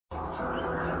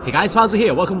Hey guys, Bowser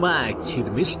here. Welcome back to the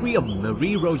Mystery of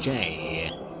Marie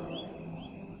Roget.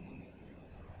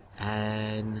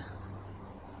 And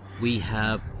we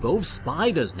have both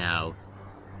spiders now.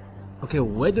 Okay,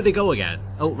 where do they go again?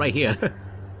 Oh, right here.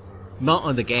 Not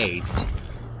on the gate.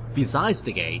 Besides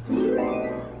the gate.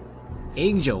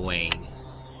 Angel Wing.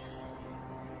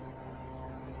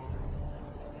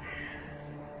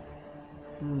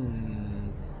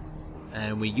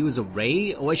 And we use a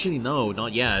ray? Oh, actually no,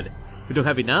 not yet. We don't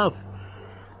have enough.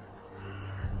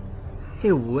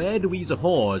 Okay, where do we use a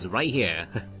horse? Right here.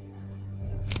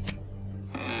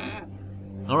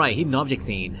 Alright, hidden object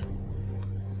scene.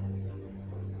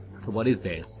 Okay, what is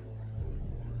this?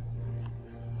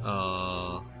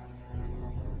 I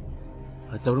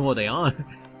don't know what they are.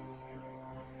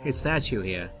 A statue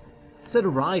here. Is that a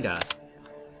rider?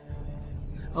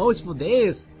 Oh, it's for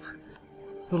this.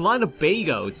 The line of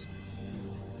bagels.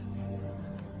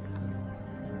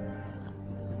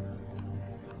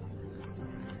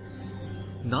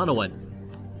 Another one.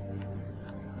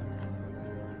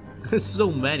 There's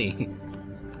so many.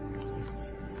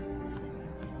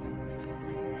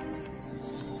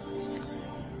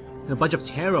 A bunch of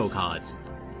tarot cards.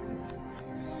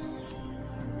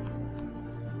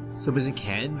 So is it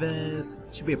canvas?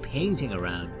 Should be a painting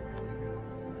around.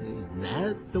 Is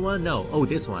that the one? No. Oh,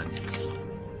 this one.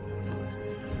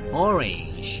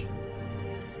 Orange.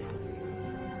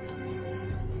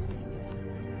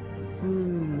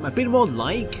 A bit more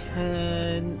like,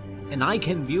 and I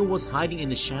can view what's hiding in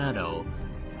the shadow.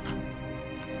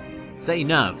 Is that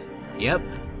enough? Yep.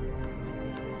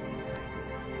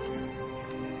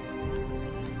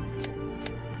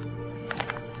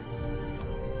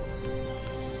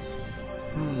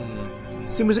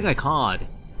 Seems like a card.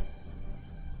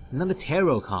 Another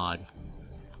tarot card.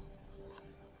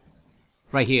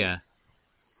 Right here.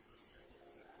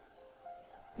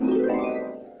 And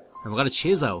we got a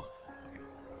chisel.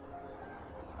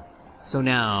 So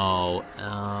now,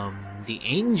 the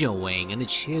angel wing and the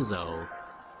chisel.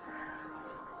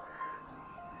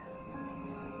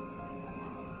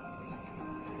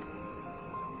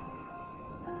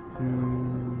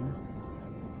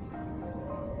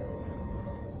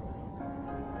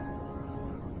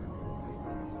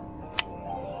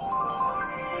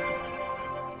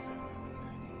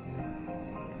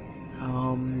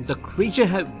 The creature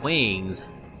had wings.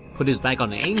 Put his back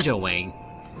on an angel wing.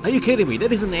 Are you kidding me?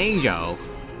 That is an angel.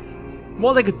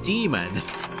 More like a demon.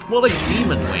 More like a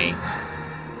demon wing.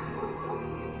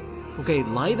 Okay,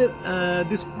 light it,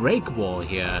 this break wall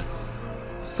here.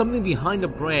 Something behind the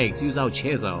breaks. Use our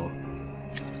chisel.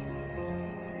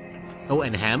 Oh,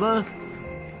 and hammer?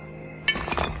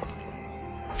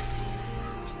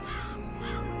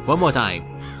 One more time.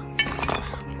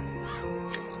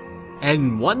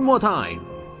 And one more time.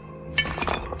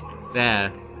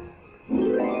 There.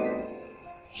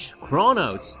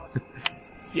 Chronos.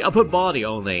 The upper body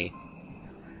only.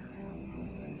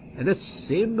 And the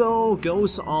symbol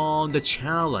goes on the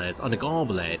chalice, on the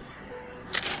goblet.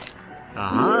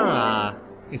 Aha!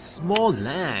 It's small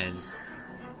lands.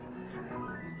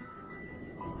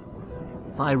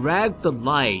 Direct the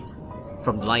light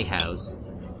from the lighthouse.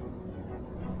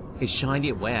 It's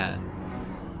shiny where?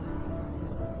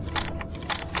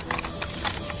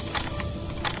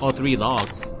 All three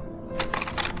logs.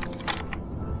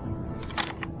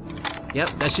 Yep,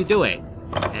 that should do it.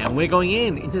 And we're going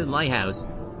into the lighthouse.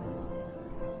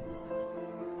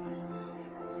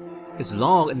 It's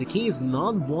long and the key is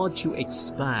not what you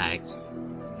expect.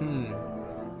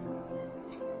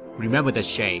 Remember the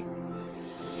shape.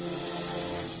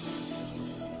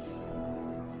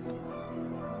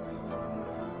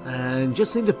 And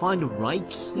just need to find the right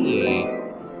key.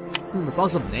 A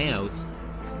box of nails.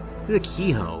 To the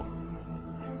keyhole.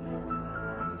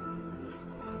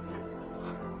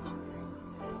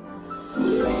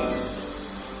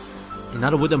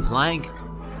 Another wooden plank.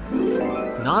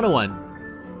 Another one.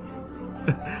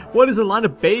 What is a line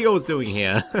of bagels doing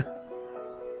here?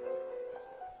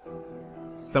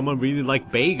 Someone really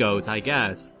like bagels, I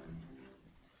guess.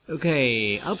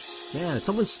 Okay, upstairs.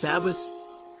 Someone sabotaged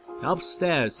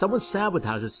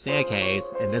the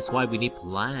staircase, and that's why we need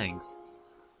planks.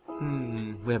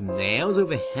 We have nails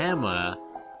with a hammer.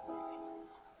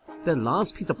 The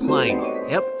last piece of plank.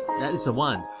 Yep, that is the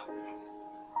one.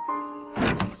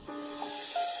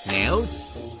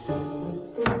 Nails?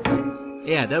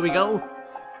 Yeah, there we go.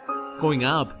 Going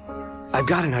up. I've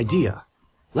got an idea.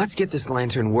 Let's get this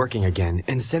lantern working again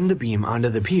and send the beam onto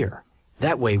the pier.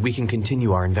 That way we can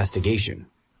continue our investigation.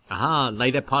 Aha,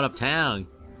 like that part of town.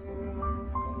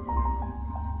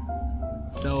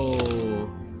 So...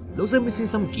 looks like missing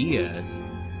some gears.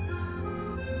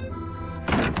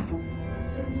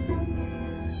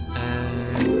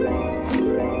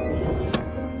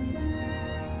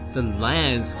 The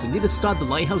lamps. We need to start the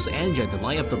lighthouse engine to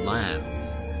light up the lamp.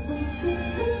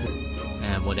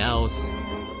 And what else?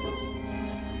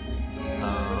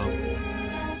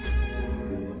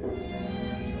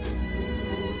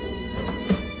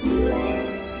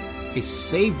 A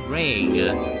safe ring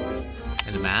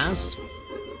and a mast.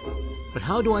 But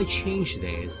how do I change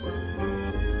this?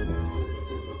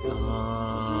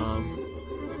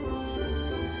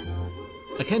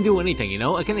 I can't do anything, you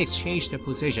know? I can exchange their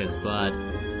positions, but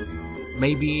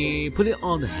maybe put it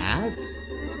on the hat?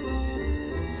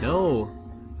 No,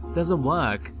 doesn't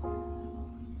work.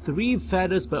 3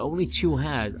 feathers but only 2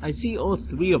 hats. I see all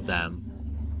 3 of them.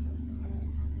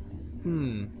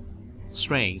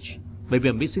 Strange. Maybe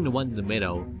I'm missing the one in the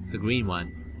middle, the green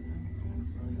one.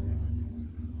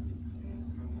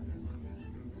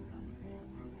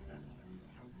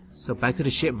 So back to the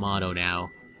ship model now.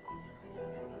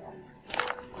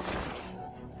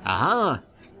 Aha!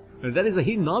 That is a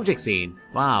hidden object scene.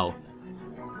 Wow.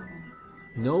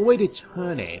 No way to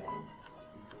turn it.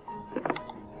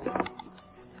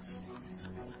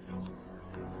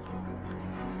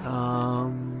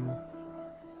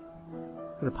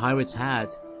 The pirate's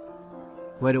hat.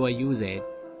 Where do I use it?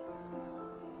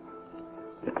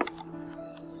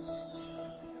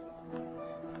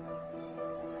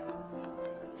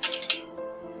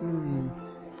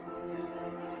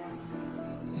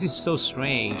 This is so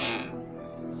strange.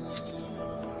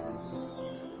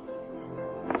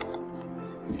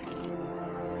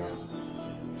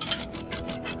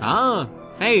 Ah!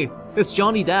 Hey! It's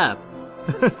Johnny Depp!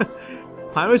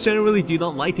 Pirates generally do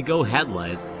not like to go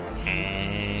headless.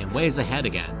 And where's the head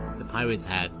again? The pirate's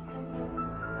head.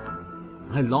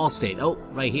 I lost it. Oh,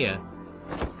 right here.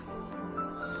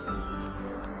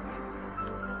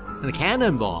 And a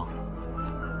cannonball.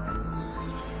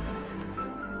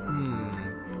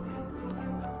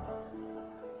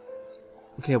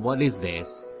 Okay, what is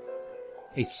this?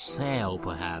 A sail,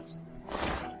 perhaps.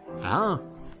 Ah.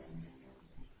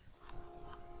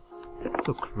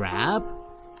 So crab?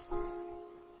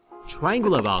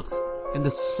 Triangular box. And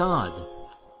the sun.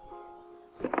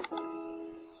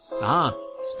 Ah,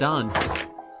 stun.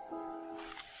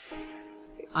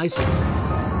 I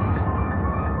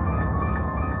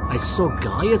saw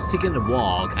Gaius taking a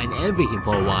walk and envied him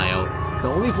for a while,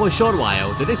 but only for a short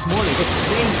while. The next morning, the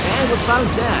same man was found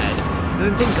dead. I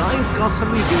don't think Gaius got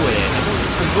something to do with it.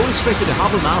 I'm going straight to the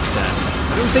Harbor Master.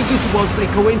 I don't think this was a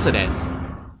coincidence.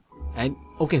 And,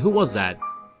 okay, who was that?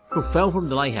 Who fell from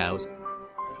the lighthouse?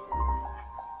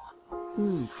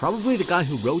 Probably the guy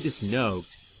who wrote this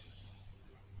note.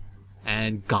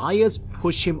 And Gaius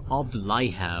pushed him off the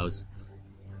lighthouse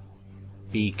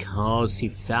because he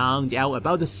found out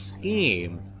about the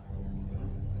scheme.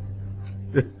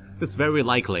 That's very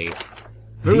likely.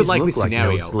 Very likely look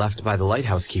scenario. Like notes left by the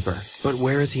lighthouse keeper. But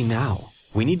where is he now?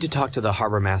 We need to talk to the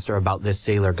harbor master about this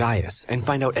sailor Gaius and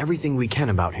find out everything we can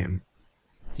about him.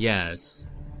 Yes.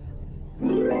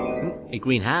 A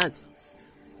green hat.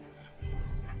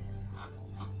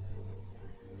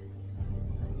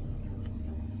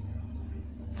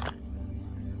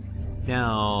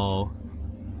 Now,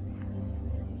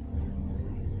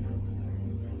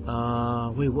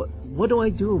 wait, what do I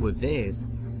do with this?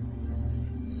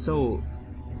 So,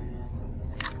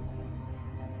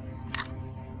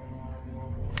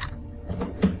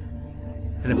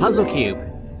 and a puzzle cube,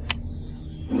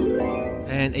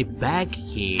 and a bag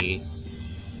key.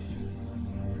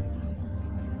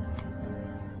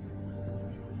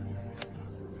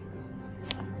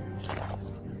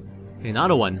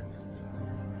 Another one.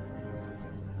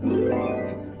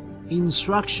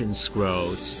 Instruction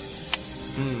scrolls.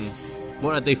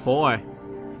 What are they for?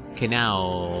 Okay,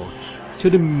 now to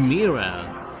the mirror.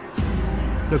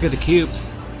 Look at the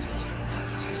cubes.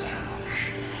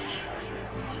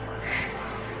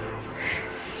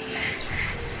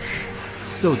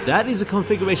 So that is a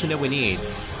configuration that we need.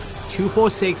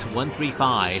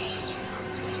 246135.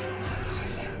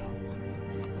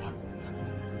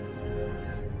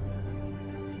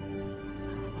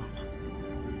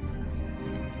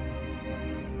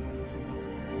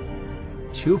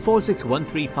 Two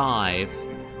 46135.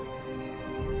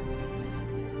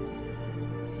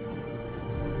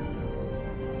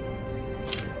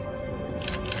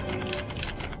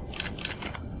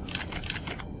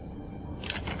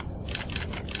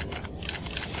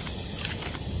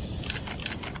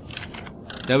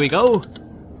 There we go.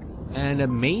 And a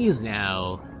maze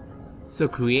now. So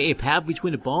create a path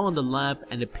between the ball on the left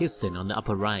and the piston on the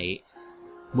upper right.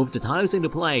 Move the tiles into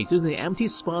place using the empty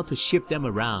spot to shift them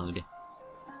around.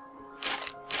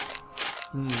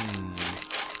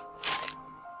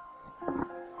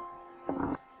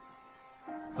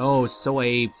 Oh, so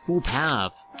a full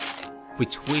path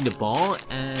between the ball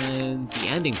and the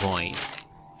ending point.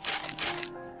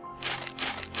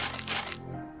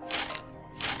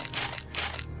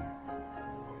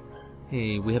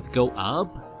 Okay, we have to go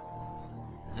up.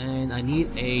 And I need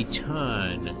a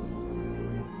turn.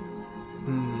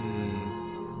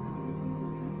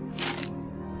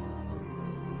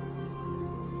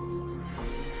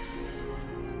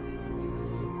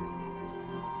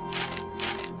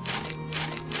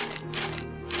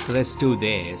 So let's do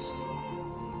this.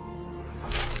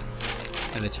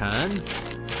 And a turn.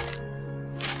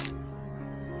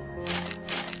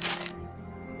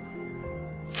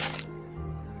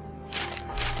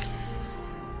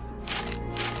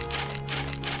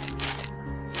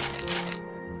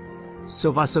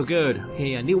 So far so good.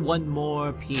 Okay, I need one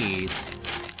more piece.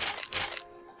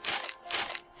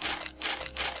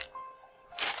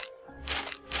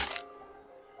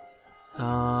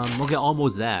 Okay,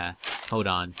 almost there. Hold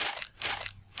on.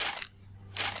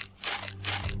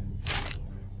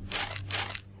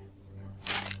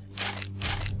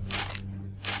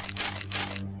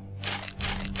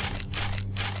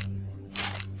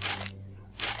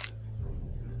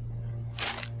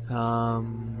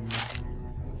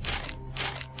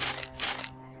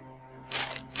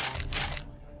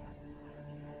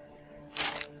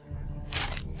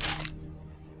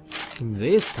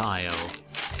 This tile.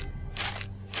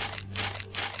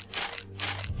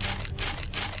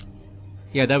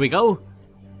 Yeah, there we go.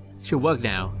 Should work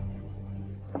now.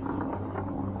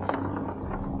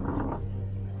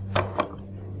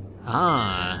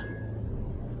 Ah.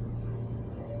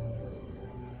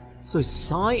 So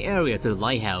side area to the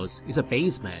lighthouse is a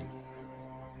basement.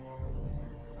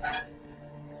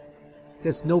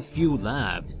 There's no fuel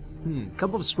left.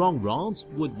 Couple of strong rods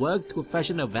would work to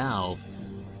fashion a valve.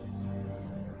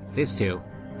 These two.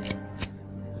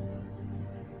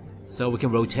 So we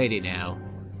can rotate it now.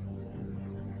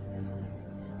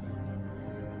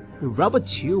 Rubber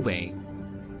tubing.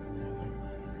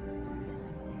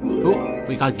 Oh,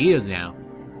 we got gears now.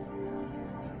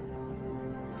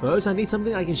 First, I need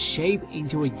something I can shape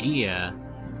into a gear.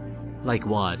 Like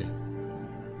what?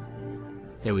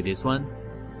 There with this one.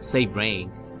 Save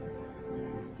rain.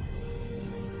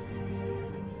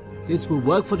 This will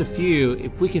work for the fuel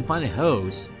if we can find a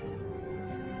hose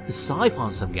to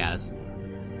siphon some gas.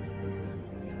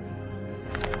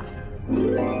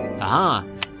 Aha!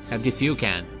 Empty fuel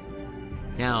can.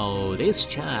 Now this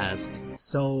chest.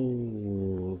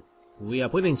 So we are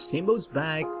putting symbols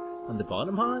back on the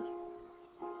bottom part?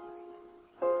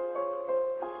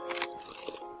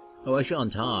 Oh, actually on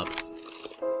top.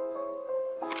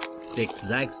 The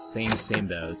exact same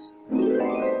symbols.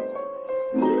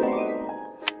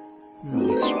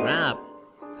 Scrap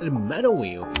and a metal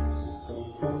wheel.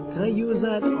 Can I use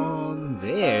that on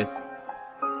this?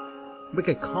 Make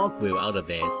a cogwheel out of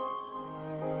this.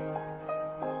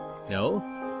 No?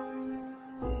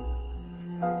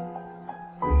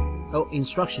 Oh,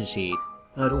 instruction sheet.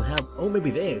 I don't have. Oh,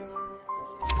 maybe this.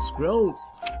 Scrolls.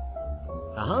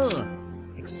 Aha!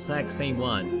 Exact same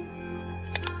one.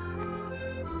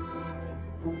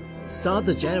 Start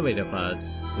the generator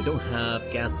first. We don't have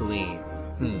gasoline.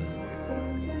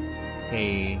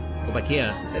 Hey, go back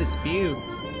here. That is fuel.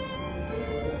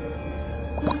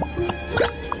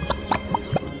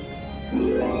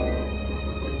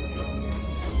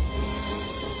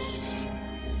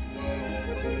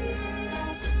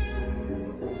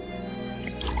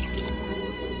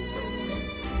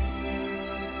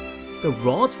 The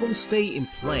rods won't stay in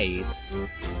place.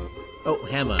 Oh,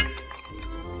 hammer.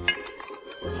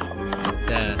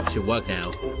 That should work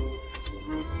now.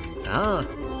 Ah.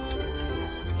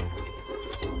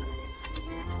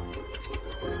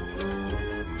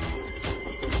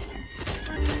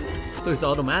 So it's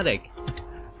automatic.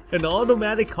 An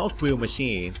automatic cogwheel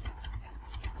machine.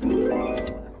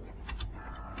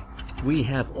 We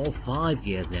have all 5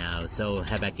 gears now, so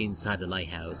head back inside the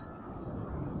lighthouse.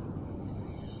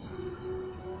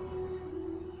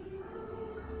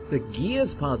 The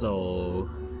gears puzzle.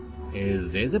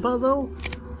 Is this a puzzle?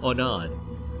 Or not?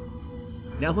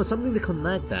 Now for something to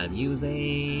connect them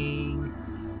using...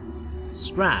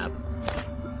 strap.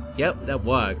 Yep, that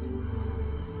worked.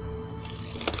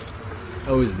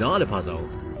 Oh, it's not a puzzle.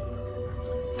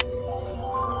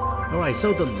 Alright,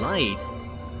 so the light.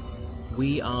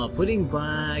 We are putting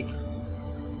back...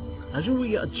 Actually,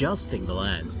 we are adjusting the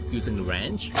lens using the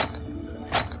wrench.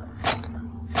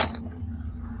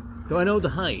 Do I know the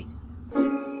height?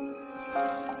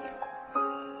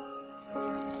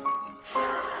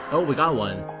 Oh, we got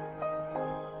one.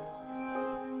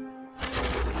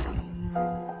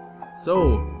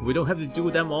 So, we don't have to do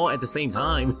them all at the same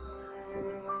time.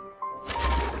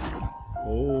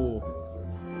 Oh.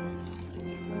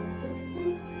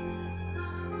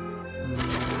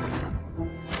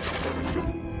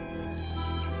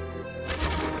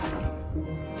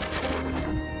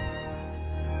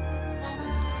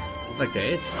 Like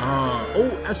this?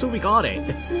 Oh, actually we got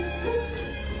it.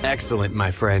 Excellent, my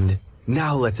friend.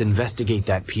 Now let's investigate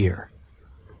that pier.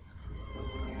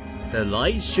 The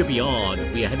lights should be on.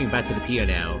 We are heading back to the pier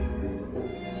now.